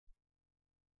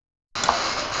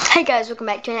Hi guys, welcome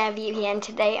back to another video, and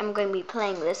today I'm going to be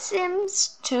playing The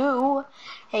Sims 2,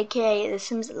 aka The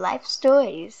Sims Life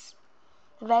Stories.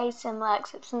 Very similar,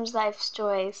 except Sims Life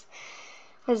Stories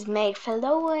was made for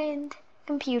low-end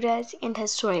computers and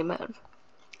has story mode.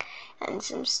 And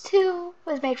Sims 2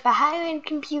 was made for higher-end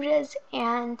computers,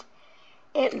 and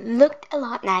it looked a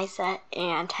lot nicer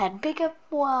and had bigger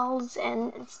walls,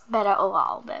 and it's better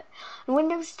overall. But in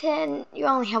Windows 10, you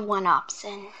only have one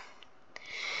option.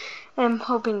 I'm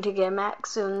hoping to get a Mac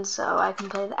soon so I can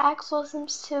play the actual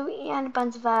Sims 2 and a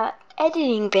bunch of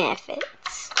editing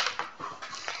benefits.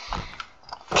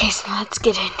 Okay, so let's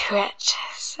get into it.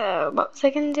 So, what was I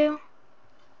gonna do?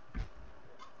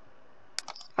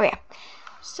 Oh yeah.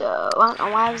 So, I don't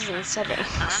know why I was in settings.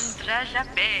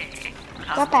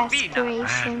 Got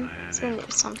aspiration. So do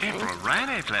something.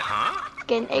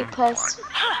 Get an A+.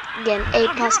 Get an A+++++++++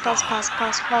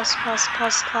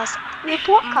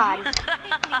 report card.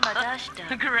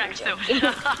 Correct.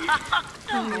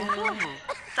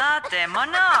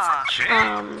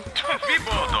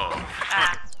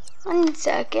 1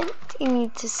 second. You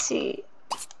need to see.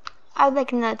 I'd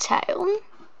like another child.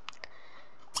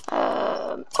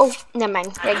 Oh, never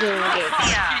mind. They're getting engaged.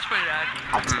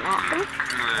 That's not happening.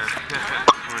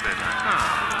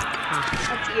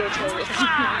 That's irritating.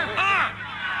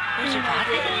 Who's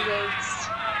getting engaged?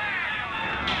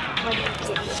 When you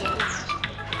get engaged?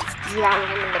 Drowning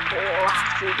him in the pool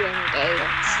after you get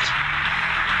engaged.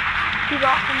 He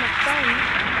brought home a friend.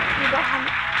 He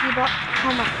brought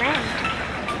home a friend.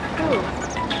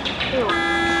 Who?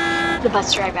 The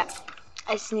bus driver. I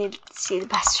just need to see the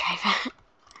bus driver.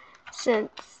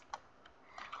 Since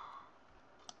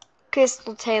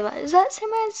Crystal Taylor. Is that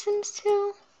same as Sims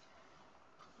 2?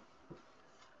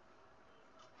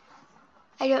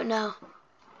 I don't know.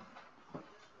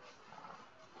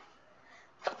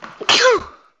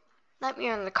 Let me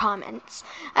know in the comments.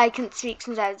 I couldn't speak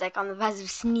since I was like on the verge of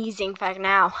sneezing for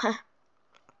now.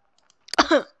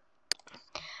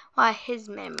 Why, his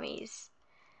memories.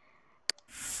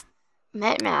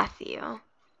 Met Matthew.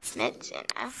 Met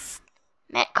Jenna.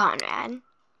 Met Conrad.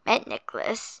 Met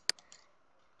Nicholas.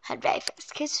 Had very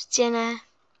first kiss with Jenna.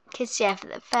 Kissed Jeff for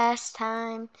the first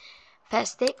time.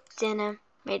 First date with Jenna.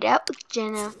 Made out with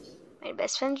Jenna. Made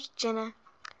best friends with Jenna.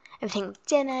 Everything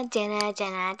Jenna.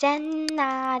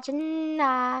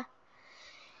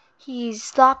 He's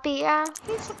sloppy, yeah.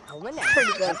 He's a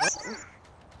pretty good son.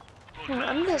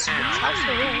 I'm just with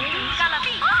household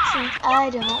since I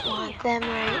don't want them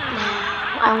right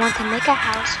now. I want to make a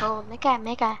household. Make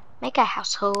a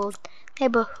household.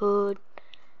 Neighborhood.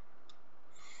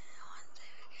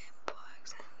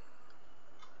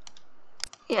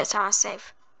 Yes, I want to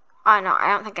save. Oh no, I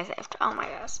don't think I saved. Oh my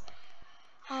gosh.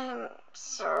 I'm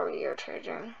so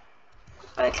irritating.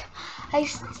 Like,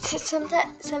 some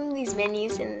of these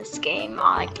menus in this game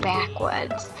are like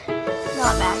backwards.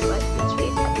 Not backwards, it's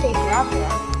weird. Update browser.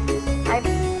 My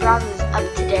browser is up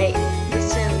to date. The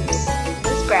Sims.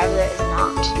 This browser is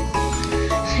not.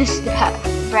 This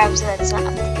browser that's not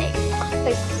up to date.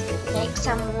 Like, make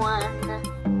someone.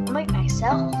 Make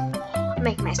myself.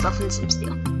 Make myself in Sims 2.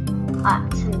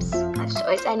 Sims Life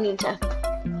Stories. I need to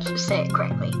say it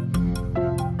correctly.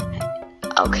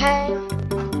 Okay.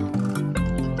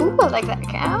 Ooh, I like that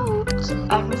couch.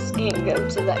 I'm scared to go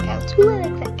to that couch. Ooh, I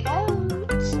like that couch.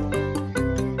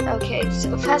 Okay,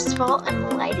 so first of all, I'm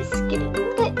light as skin,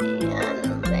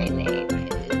 and my name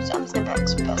is. I'm just gonna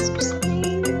express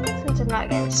something since I'm not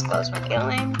gonna disclose my real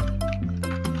name.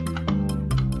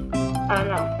 I don't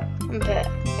know. I'm gonna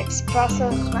express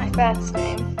my first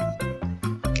name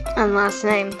and last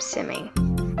name Simi.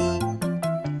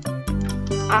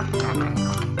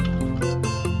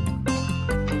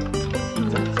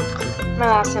 My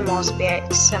last name was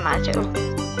Samajo.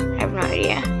 I have no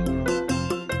idea.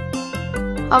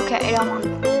 Okay, I don't want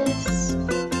this.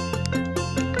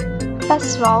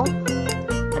 First of all,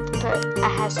 let's put a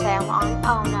hairstyle on.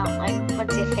 Oh no, like,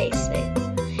 what's your face say?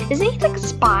 Isn't he like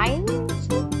spines?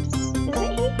 Isn't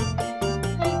he?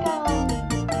 Like,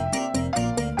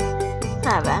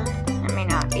 whatever. I may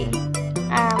not be.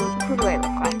 Who do I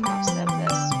look like most of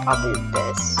this? Probably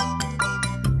this.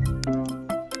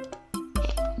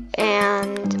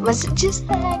 And was it just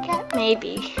the haircut?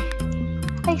 Maybe.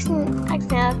 Actually,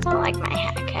 that's not like my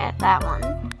haircut, that one.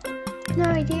 No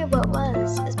idea what it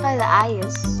was. It's probably the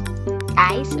eyes.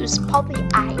 Ice? It was probably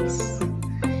ice.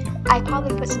 I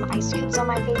probably put some ice cubes on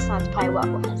my face, and that's probably what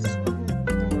it was.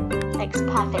 Makes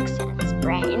perfect sense,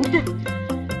 brain.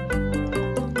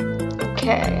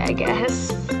 Okay, I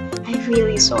guess. I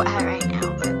really sore out right now,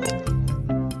 but...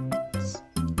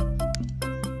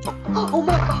 Oh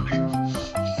my god!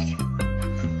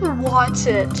 Watch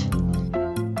it.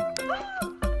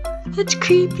 That's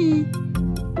creepy.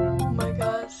 Oh my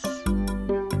gosh.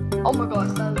 Oh my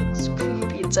gosh, that looks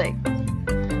creepy. It's like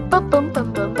bum bum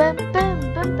bum bum bum bum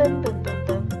bum bum bum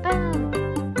bum bum.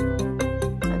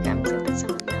 Okay, I'm just gonna put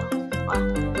some in the middle. Wow.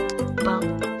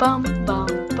 Bum bum bum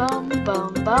bum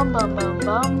bum bum bum bum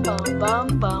bum bum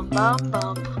bum bum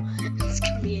bum. It's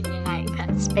gonna be in your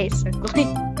iPads, basically.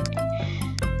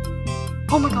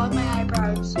 Oh my god, my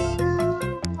eyebrows.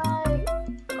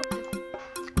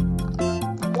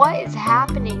 What is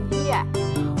happening here?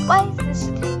 Why is this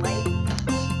a template?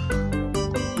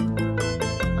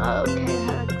 Okay,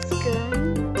 that looks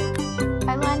good.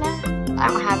 Eyeliner? I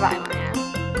don't have eyeliner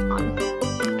on.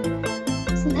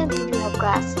 Sometimes you do have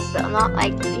glasses though, not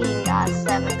like being glasses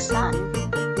that have like sun.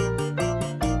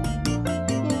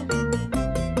 Yeah.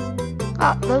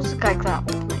 Oh, those look like that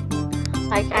one.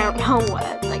 Like, I don't know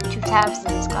what, like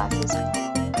 2000s glasses.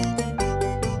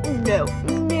 No.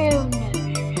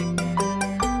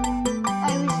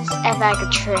 Why was this ever like a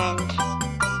trend?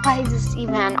 Why is this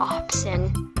even an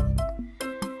option?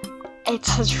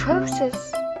 It's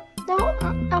atrocious. No,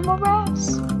 I'm a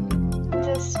brows.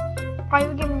 Just, why are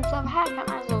you giving yourself a haircut?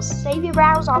 Might as well save your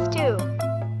brows off too.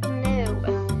 No.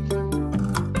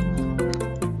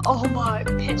 Oh my,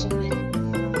 pencil thin.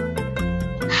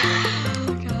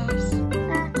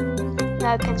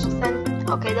 No pencil thin.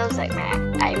 Okay, those like my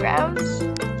eyebrows.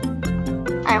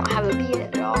 I don't have a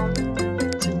beard at all.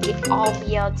 So get all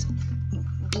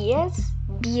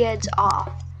beards off.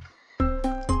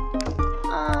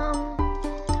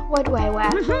 What do I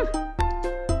wear?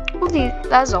 Oh,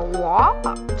 that's a lot. I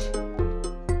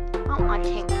don't want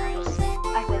tank tops.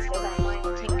 I guess I'm wearing a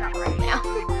tank top right now.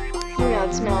 You know,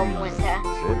 it's middle of winter. I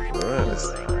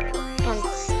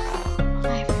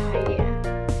have no idea.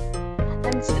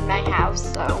 It's in my house,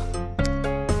 so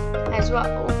as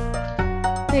well.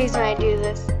 The reason I do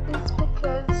this is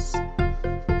because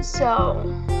oh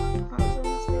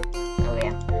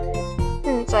yeah,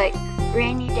 and it's like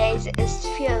rainy days. It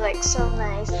feels like so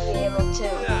nice to be able to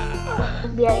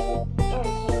be like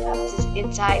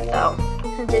inside though.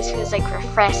 It just feels like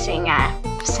refreshing.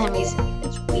 For some reason,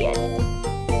 it's weird.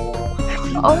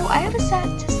 Oh, I have a set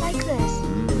just like this.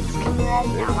 It's coming red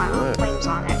now. I have flames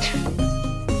on it.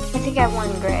 I think I have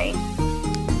one gray.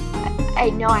 I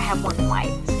know I have one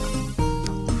white.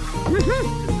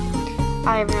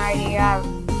 I have no idea.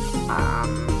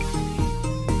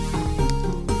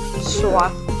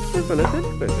 Sure.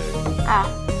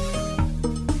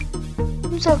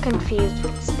 I'm so confused.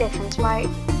 What's the difference? Why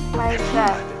is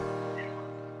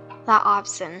that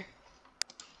option?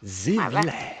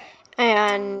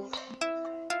 And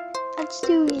let's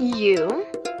do you.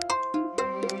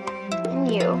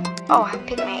 And you. Oh, I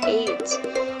picked my aids.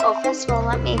 Oh, first of all,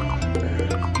 let me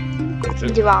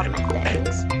do all my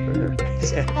things.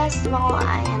 So first of all,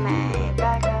 I am a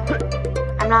Virgo.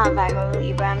 I'm not a Virgo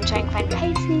Libra. I'm trying to find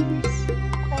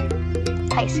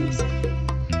Pisces.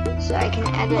 So I can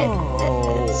edit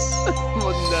this.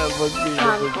 This is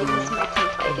my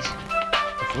template.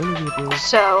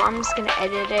 So I'm just gonna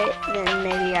edit it. Then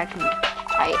maybe I can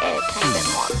try it kind of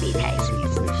more be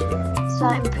Pisces. So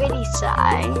I'm pretty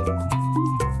shy.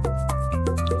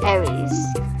 Aries.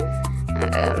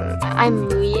 I'm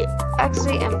really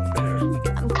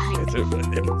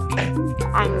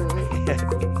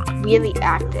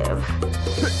active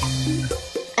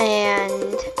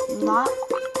and not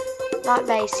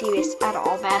very serious at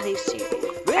all. Very serious.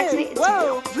 Actually, it's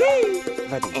mild.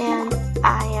 And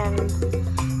I am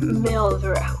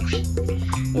mild-road.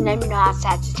 And I'm not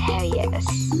Sagittarius.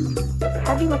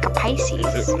 How do you make a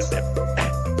Pisces?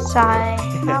 So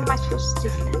how am I supposed to do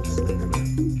this?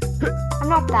 I'm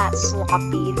not that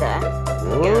sloppy either.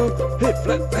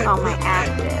 Yeah. Oh, my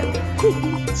active.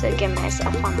 So give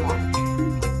myself one more.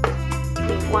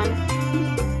 One.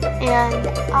 And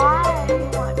I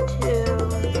want to.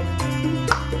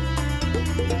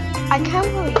 I can't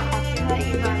really let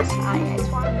you guys I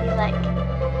just want to be like.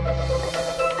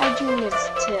 I do this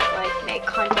to like make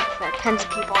content for tons of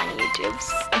people on YouTube.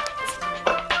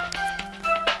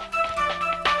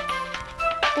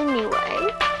 Anyway,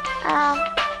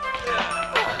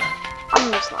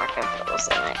 I'm just not gonna fill this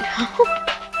in right now.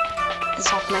 This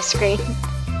off my screen.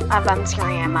 I've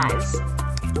unscrewing my eyes.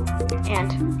 And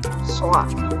swap.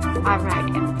 I'm right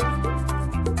here.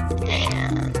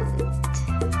 And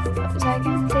what was I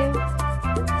gonna do?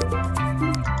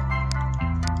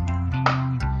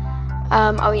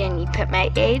 Oh yeah, and you put my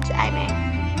aids. I'm a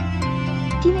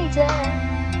teenager.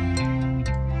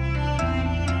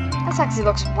 This actually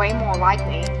looks way more like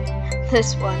me.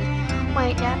 This one.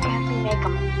 Wait, now I have to make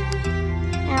them.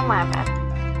 Yeah, whatever.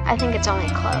 I think it's only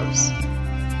clothes.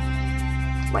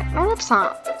 Wait, my lips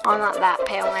aren't Oh, not that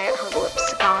pale. I don't have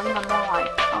lipstick on. I'm more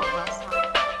like, oh, that's not.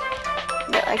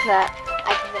 A bit like that.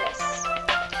 Like this.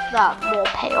 That, more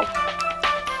pale.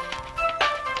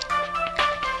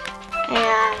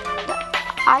 And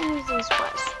I use these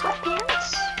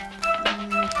sweatpants.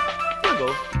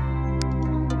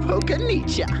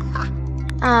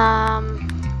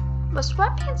 Was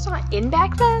sweatpants not in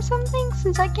back then or something?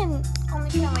 Since I can only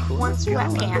find like one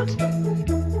sweatpant.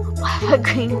 What about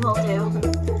green mildew?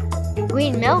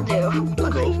 Green mildew?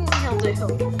 Green mildew.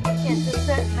 Yes, this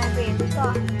is my brain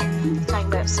thought. Talking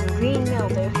about some green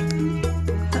mildew.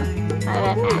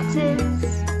 Axes.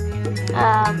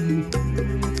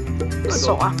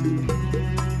 Saw.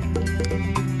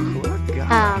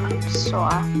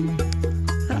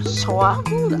 Saw.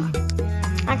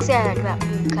 Actually, I like that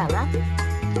blue color.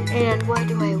 And why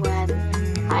do I wear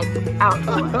like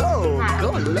outdoors?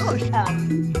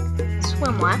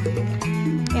 Swimwear.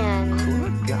 And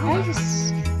I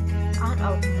don't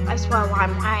know. That's why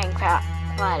I'm wearing for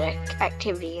athletic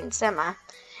activity in summer.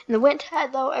 In the winter,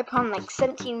 though, I put on like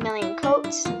 17 million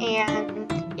coats,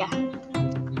 and yeah,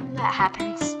 that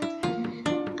happens.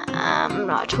 I'm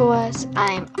not a Taurus,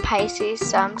 I'm a Pisces,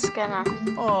 so I'm just gonna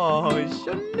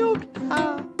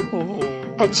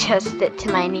adjust it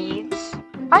to my needs.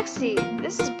 Actually,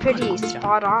 this is pretty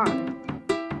spot on.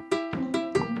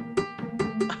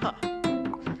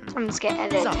 I'm just gonna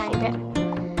edit a tiny bit.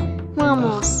 One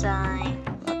more side.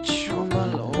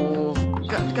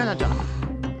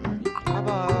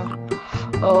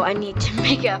 Oh, I need to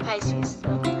make a Pisces, so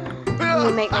I'm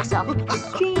gonna make myself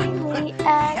extremely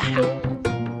active.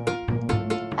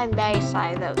 I'm very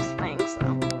sorry those things,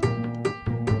 though.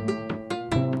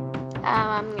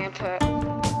 I'm gonna put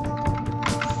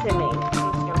simming. I'm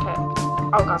just gonna put,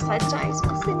 oh gosh, that's nice.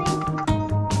 Simming.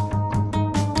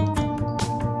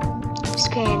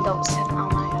 Screen don't sim, oh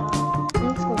my god. I'm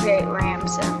just gonna create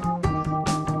Ramson.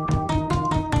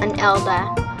 An Elder.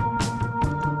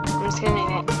 I'm just gonna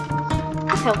name it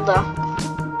Hilda.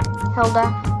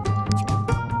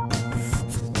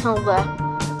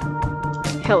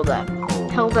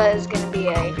 Hilda is gonna be a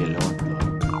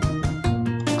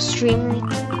extremely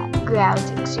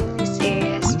grouchy, extremely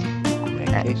serious,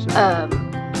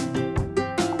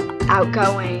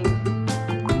 outgoing,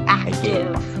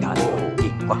 active,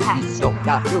 passive.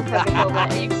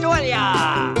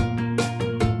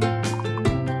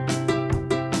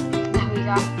 There we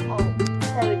go. Oh,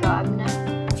 there we go.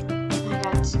 I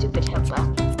got stupid Hilda.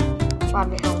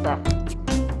 Bobby Hilda.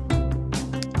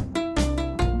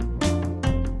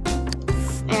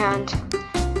 And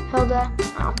Hilda,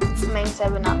 oh, means that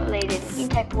we're not related in any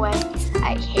type of way.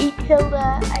 I hate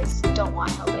Hilda. I just don't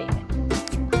want Hilda even.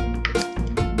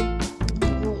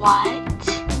 What?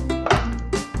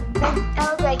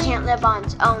 Hilda can't live on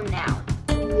its own now.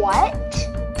 What?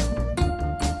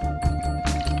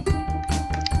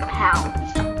 How?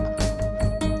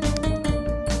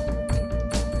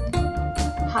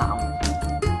 How?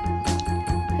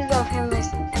 Because of him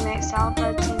makes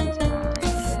salad seems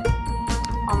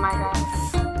oh my god.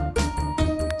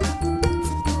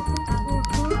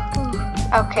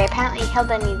 Okay, apparently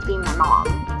Hilda needs to be my mom.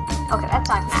 Okay, that's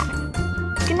not gonna happen.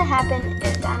 What's gonna happen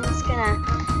is I'm just gonna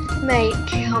make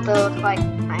Hilda look like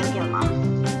I'm your mom.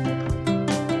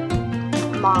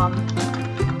 Mom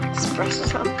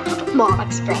Espresso. Mom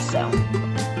Espresso.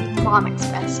 Mom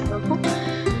Espresso.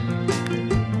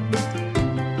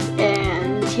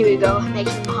 And here we go,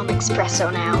 making Mom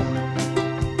Espresso now.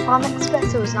 Mom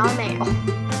Espresso is not a male.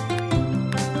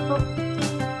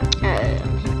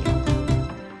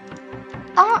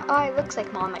 Oh, it looks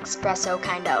like Mom Espresso,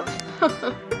 kind of.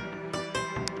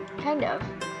 Kind of.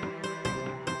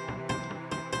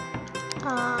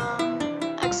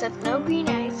 Except no green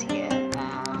eyes here.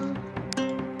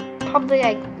 Probably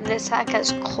like this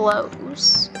because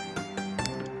close.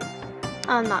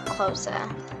 Not closer.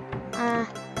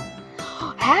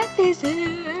 Half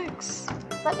physics.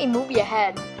 Let me move your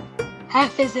head.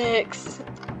 Half physics.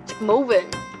 It's like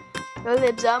moving. Your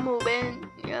lips are moving.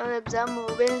 Your lips are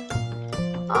moving.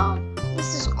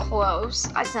 This is close.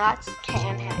 That's not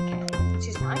can.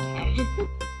 She's not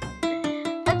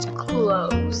can. That's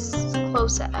close.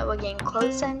 Closer. We're getting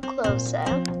closer and closer.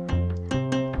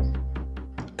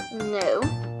 No.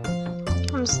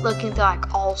 I'm just looking through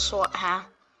like all short hair.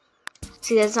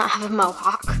 She does not have a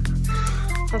mohawk.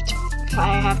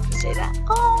 I have to say that.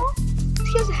 Oh,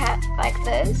 she has a hat like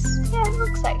this. Yeah, it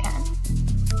looks like her.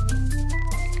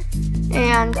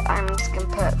 And I'm just gonna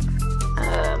put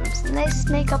some nice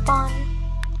makeup on.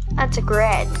 That's a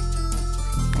red.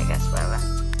 I guess whatever.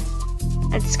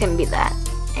 It's gonna be that.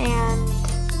 And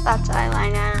that's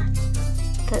eyeliner.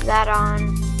 Put that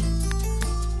on.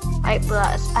 Right,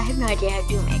 plus I have no idea how to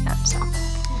do makeup, so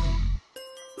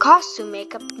costume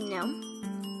makeup, no.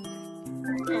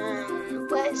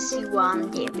 Let's do on a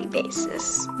daily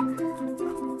basis.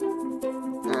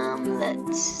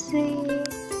 Let's see.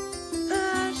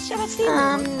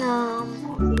 No.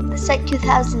 It's like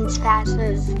 2000s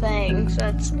fastest thing, so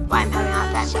that's why I'm having a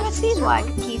hard time. Swag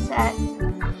key set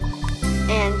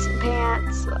and some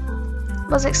pants.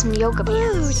 Looks like some yoga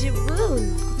pants.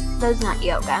 Those not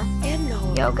yoga.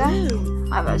 Yoga?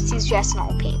 My bad, he's dressed in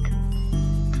all pink.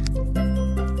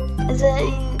 Is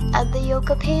it the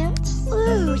yoga pants?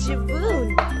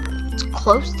 It's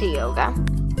close to yoga.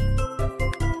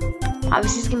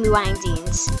 Obviously, he's gonna be wearing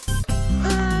jeans.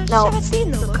 No, these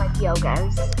look like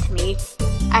yogas to me.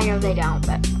 I know they don't,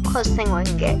 but closest thing we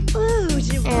can get.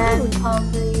 And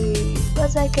probably,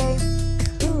 what's that game?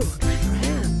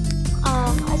 I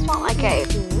just want like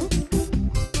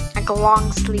a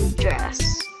long sleeve dress.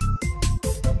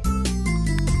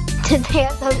 Did they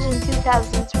have those in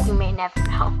 2000s? We may never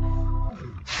know.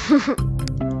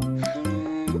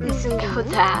 We can go with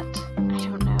that. I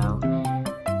don't know.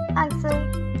 Actually,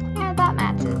 yeah, that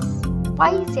matches.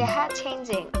 Why is your hat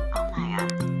changing? Oh my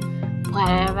god.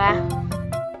 Whatever.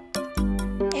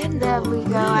 And there we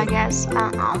go, I guess. I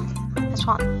don't know. This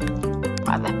one.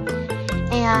 Whatever.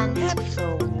 And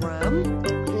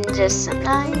just some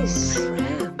nice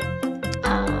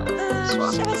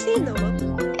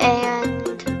and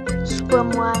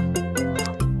swimwear.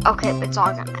 Okay, but it's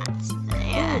all gonna match.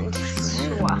 And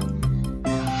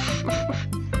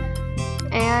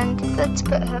and let's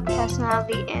put her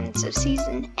personality in. So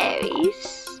season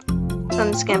Aries. So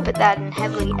I'm just gonna put that in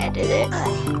heavily edited.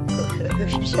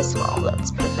 As well,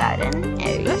 let's put that in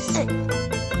Aries.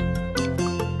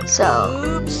 So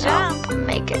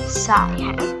make it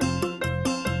cyan.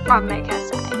 Or make her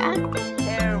cyan.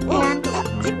 And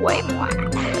way more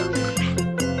active.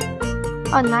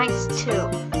 Oh, nice too.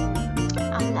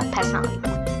 I'm not personality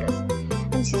this.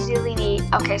 And she's really neat.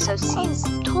 Okay, so she's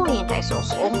totally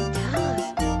antisocial.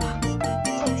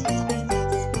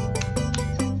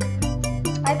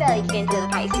 I barely fit into the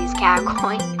Pisces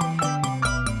category.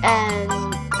 And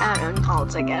I don't know, in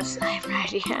college, I guess. I have no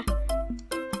idea.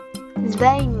 It's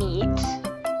very neat.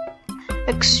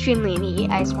 Extremely neat.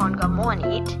 I just want to go more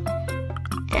neat.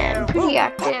 And pretty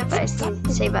active. I just need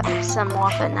to save up some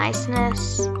more for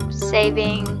niceness.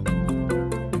 Saving.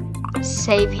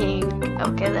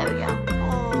 Okay, there we go.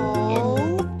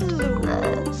 And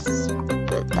let's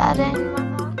put that in.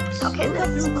 Okay,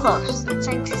 that's close. It's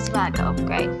 65 to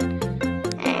upgrade.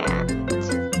 And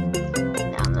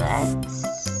now let's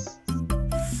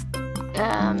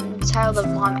child of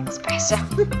mom espresso.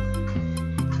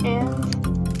 And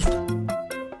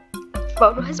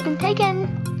photo has been taken.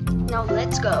 Now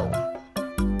let's go.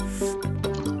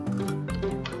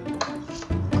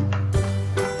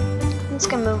 Let's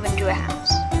go move into a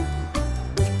house.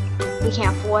 We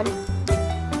can't afford.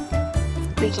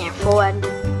 We can't afford.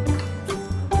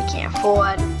 We can't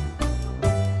afford.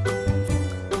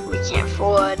 We can't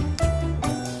afford.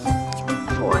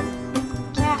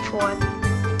 Can't afford.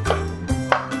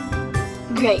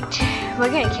 Great. We're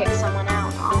gonna kick someone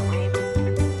out, aren't we?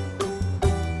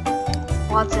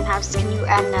 Watson House, can you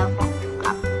add another one?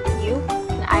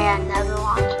 Can I add another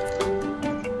one?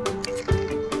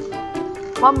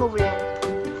 One move in.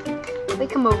 We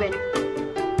can move in.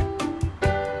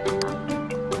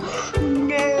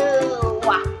 No!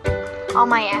 All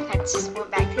my efforts just went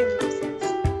back to the nuisance.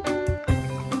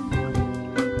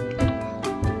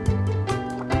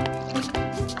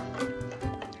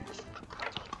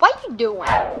 What are you doing?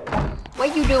 What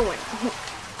are you doing?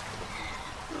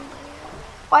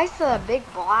 Why is there a big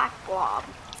black blob?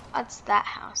 What's that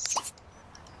house?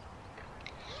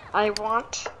 I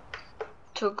want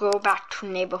to go back to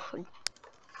neighborhood.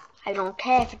 I don't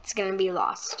care if it's gonna be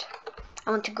lost.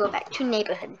 I want to go back to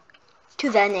neighborhood. To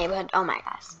the neighborhood. Oh my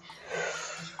gosh.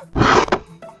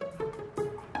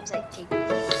 It's like taping.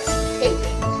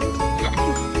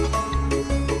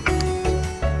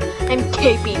 I'm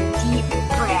taping deep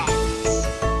breaths.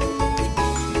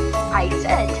 I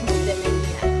said to move them in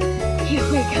here. Here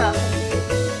we go.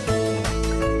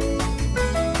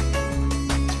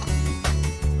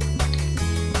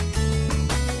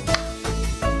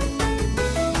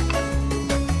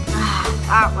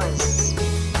 That was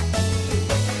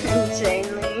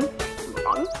insanely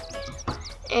wrong.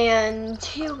 And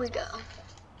here we go.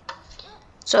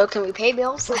 So can we pay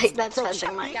bills? Like that's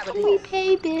something like, can we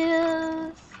pay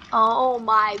bills? Oh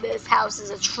my, this house is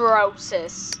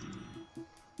atrocious.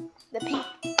 The pink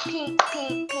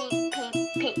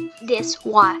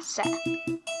dishwasher.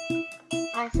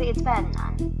 I Honestly, it's better than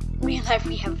none. Real life,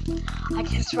 we have, I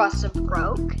guess, Rossa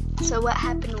broke. So what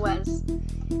happened was,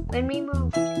 when we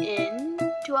moved in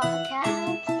to our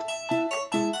cat,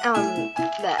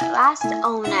 the last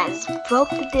owners broke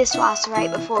the dishwasher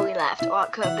right before we left, or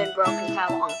it could have been broken for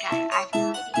a long time. I have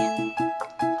no idea.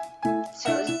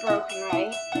 So it was broken,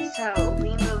 right? So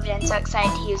we moved in, so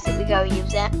excited to use it, we go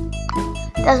use it.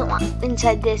 Doesn't want,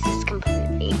 inside this is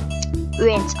completely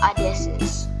rinse our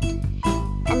dishes.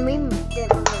 And we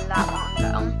didn't move in that long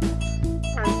ago.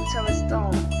 And so we're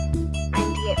still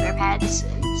trying to get repaired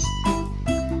since.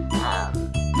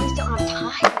 We still don't have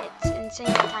time. It's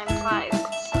insane how time flies.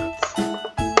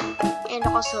 And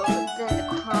also, then the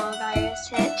coronavirus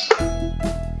hit.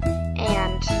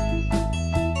 And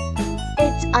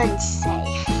it's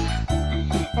unsafe.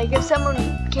 Like, if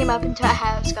someone came up into our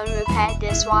house going to repair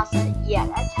dishwasher, yeah,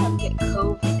 that's how you get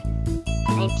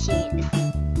COVID-19.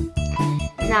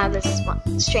 Now this is what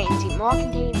strains even more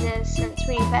contagious. Since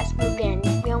we first moved in,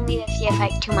 we only lived here for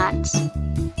like 2 months.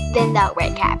 Then the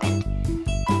outbreak happened.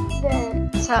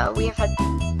 So we have had,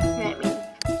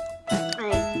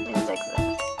 things like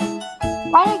this.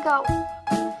 Why'd I go?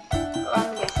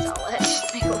 I'm gonna sell it.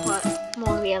 Make it look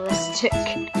more realistic.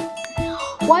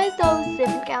 Why are those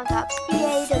different countertops?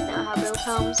 EA doesn't know how to build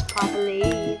homes properly.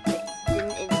 They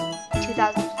didn't in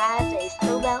 2005. They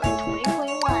still don't in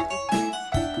 2021.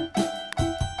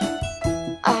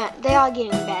 They are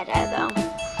getting better though.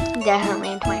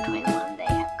 Definitely in 2021 they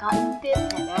have gotten a bit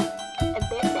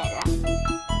better.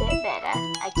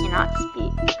 I cannot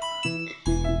speak.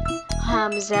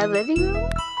 Is that a living room?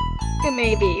 It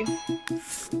may be.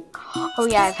 Oh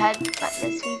yeah, I've had like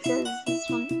this pizza. This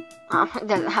one. It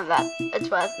doesn't have that. It's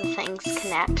where the things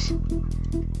connect.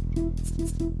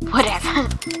 Whatever.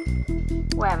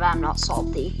 Whatever, I'm not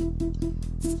salty.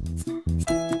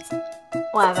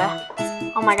 Whatever.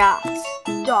 Oh my god.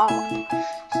 Stop.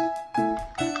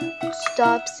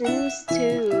 Stop Sims 2.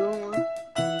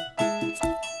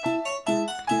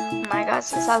 Oh my gosh,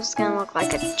 this house is gonna look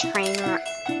like a train wreck.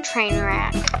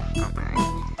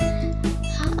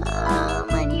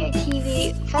 I need a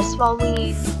TV. First of all, we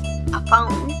need a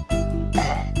phone.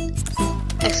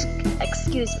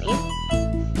 Excuse me.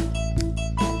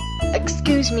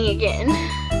 Excuse me again.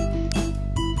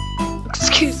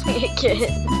 Excuse me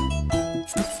again.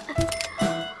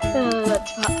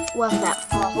 Well, that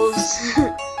falls.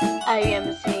 I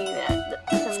am saying that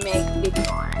some make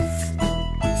video on it.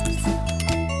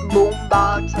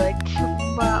 Boombox, like,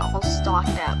 all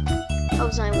stocked up. That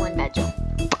was only 1 bedroom.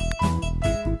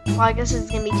 Well, I guess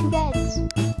it's gonna be 2 beds in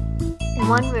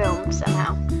 1 room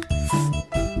somehow.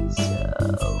 So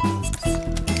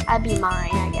that'd be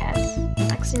mine, I guess.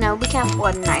 Actually, no, we can't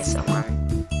afford a nicer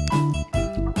one.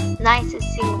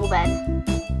 Nicest single bed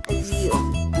is you.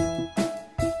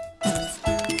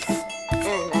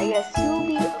 And I guess you'll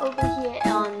be over here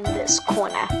on this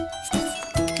corner.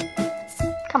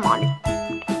 Come on.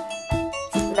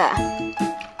 There.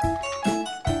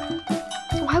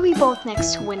 Why are we both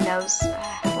next to windows?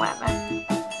 Whatever.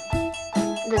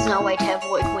 There's no way to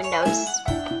avoid windows.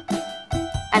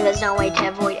 And there's no way to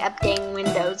avoid updating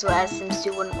Windows where Sims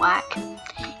 2 wouldn't work.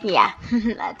 Yeah,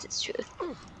 that's its truth.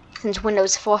 Since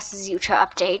Windows forces you to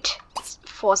update,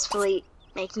 forcefully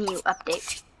making you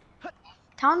update.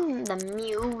 Turn the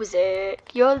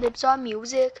music. Your lips are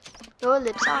music. Your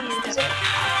lips are music.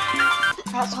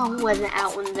 That song wasn't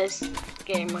out when this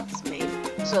game was made,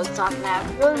 so it's not now.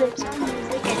 Your lips are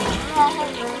music and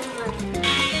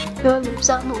your lips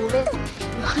are moving.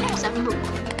 Your lips are moving.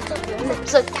 Your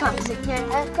lips are constant.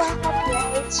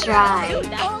 It's right.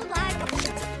 I'm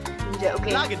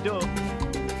joking.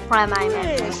 What am I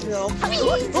meant to do?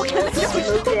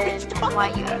 And why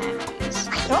you Memphis?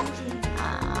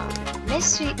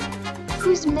 Mystery.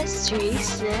 Who's Mystery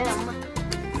Sim?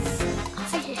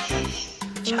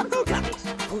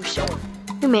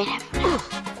 You may have known.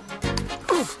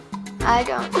 I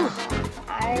don't know.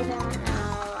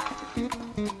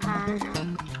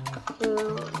 Who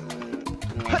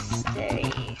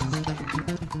Mystery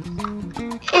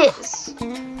is.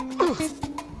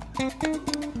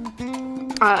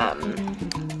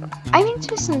 I'm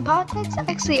interested in politics.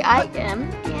 Actually, I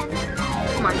am. And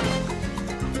come on.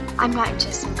 I'm not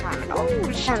interested in crime at all.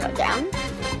 Shut down.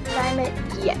 Climate,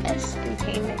 yes.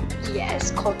 Entertainment,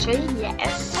 yes. Culture,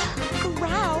 yes.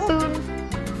 Wow. Food.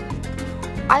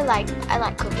 I like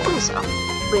cooking, so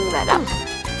bring that up.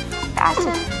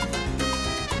 Fashion.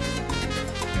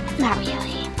 Not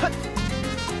really.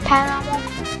 Panorama.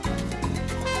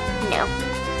 No,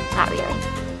 not really.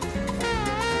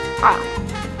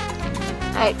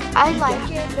 I like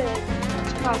it, but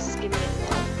it's probably giving it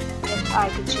no. If I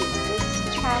could choose this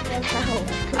travel.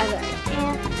 I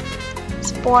like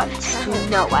sports.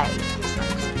 No way. Just like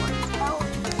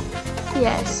sports.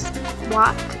 Yes.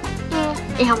 Walk.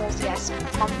 Animals. Yes.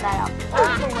 Pump that up.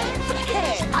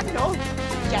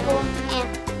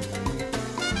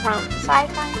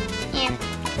 Sci-fi.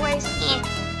 Toys.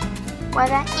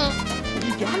 Weather.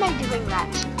 How am I doing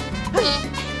that?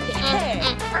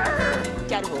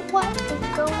 What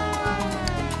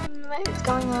is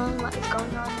going on? What is going on? What is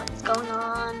going on? What is going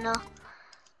on?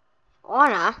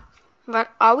 Anna, but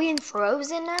are we in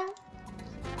Frozen now?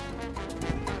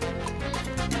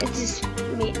 It's just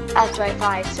me. That's what I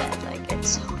thought I said. Like it's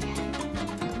so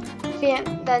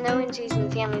good. That no one choosing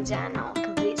the family channel.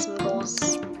 Complete some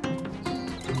goals.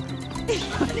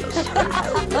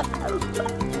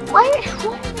 Why?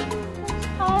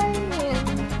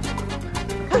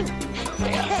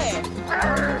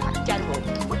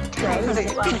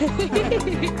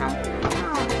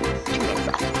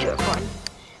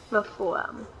 Before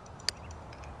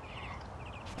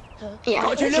yeah, I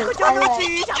have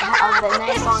the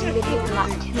nice long video, not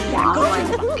too long.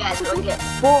 You guys will get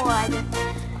bored.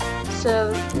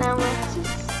 So now let's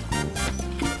just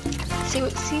see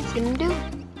what C's gonna do.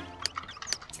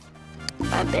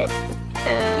 A bit.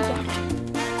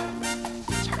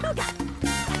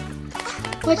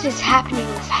 What is happening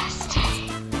in Fast Day?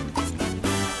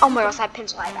 Oh my gosh, I have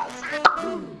pencil eyebrows.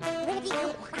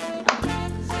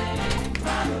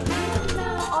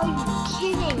 Are you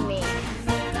kidding me?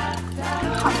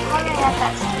 How did I have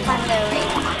that secondary?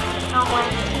 Not one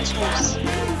of the pencils.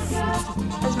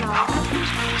 Where's my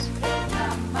pencils?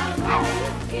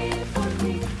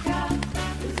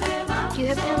 Do you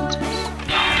have pencils?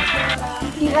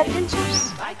 Do you have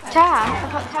pencils? Tab? I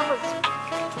thought Tab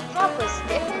was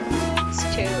different. It's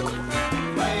too.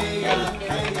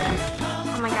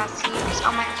 Oh my gosh, serious.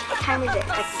 Oh my gosh, what time is it? It's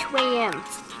like 2 a.m.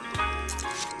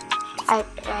 I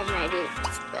have no idea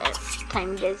what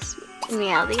time it is in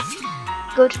reality.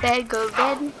 Go to bed, go to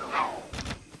bed.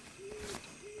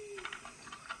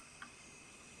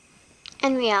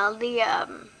 In reality, I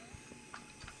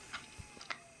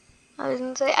was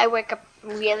gonna say I wake up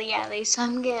really early, so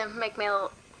I'm gonna make my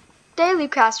little daily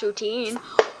crash routine.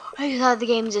 I thought the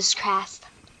game just crashed.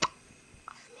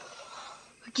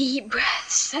 Deep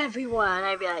breaths, everyone.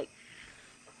 I'd be like,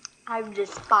 I would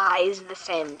despise The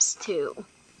Sims 2.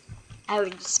 I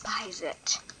would despise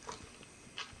it.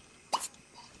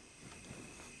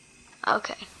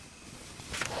 Okay.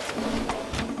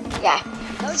 Yeah.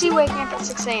 See, waking up at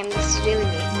 6 a.m. This is really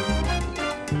me.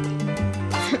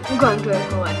 I'm going to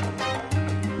record.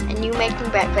 And you making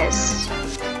breakfast.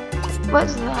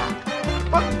 What's that?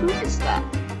 What food is that?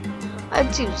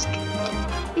 I'm too scared.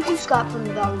 If you got from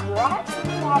the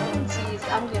Robinsons,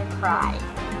 I'm gonna cry.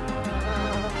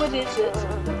 What is this?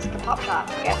 It's like a Pop-Tart.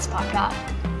 Yeah, it's a Pop-Tart.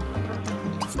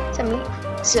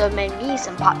 So made me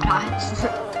some Pop-Tarts.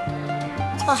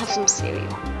 I'll have some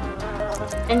cereal.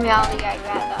 In reality, I'd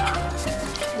rather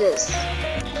this.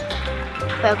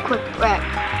 A quick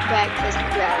breakfast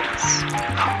drugs.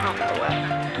 Off the way.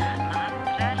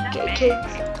 Okay,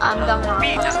 kids, I'm done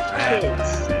with kids.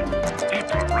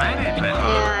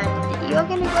 And you're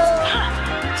gonna go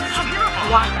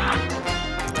walk out.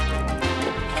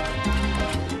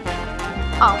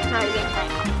 Oh, not again.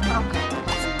 Okay.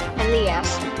 And Lee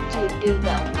asked to do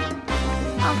that.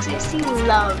 Because he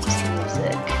loves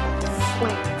music.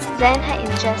 Wait, then her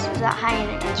interest is that high in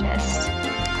interest.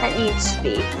 That needs to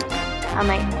be on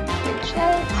my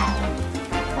interest.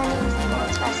 My name is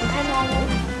Lawrence Fashion Penalty.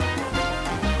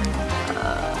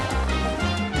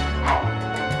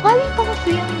 Why are we both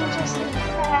really interested in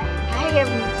that? I have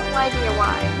no idea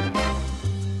why.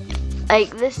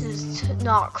 Like, this is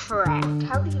not correct.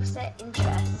 How do you set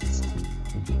interests?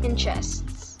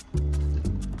 Interests.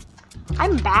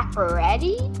 I'm back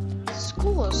already?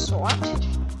 School is sorted.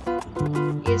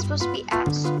 It's supposed to be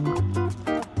at school.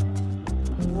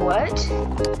 What?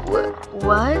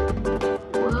 What?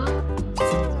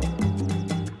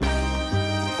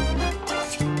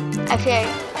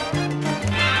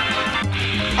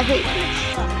 I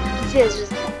feel this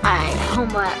is my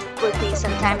homework with me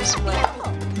sometimes when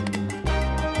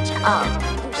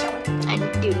I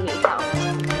do need help.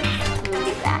 I'm gonna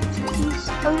do that. He's a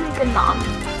really good mom.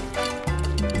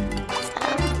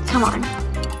 Come on.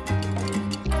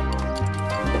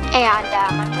 And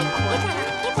I'm recording.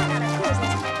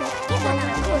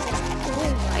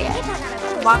 Oh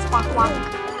yeah. Walk.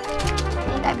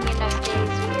 And I'm gonna stay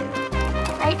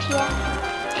right here.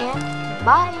 And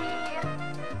bye.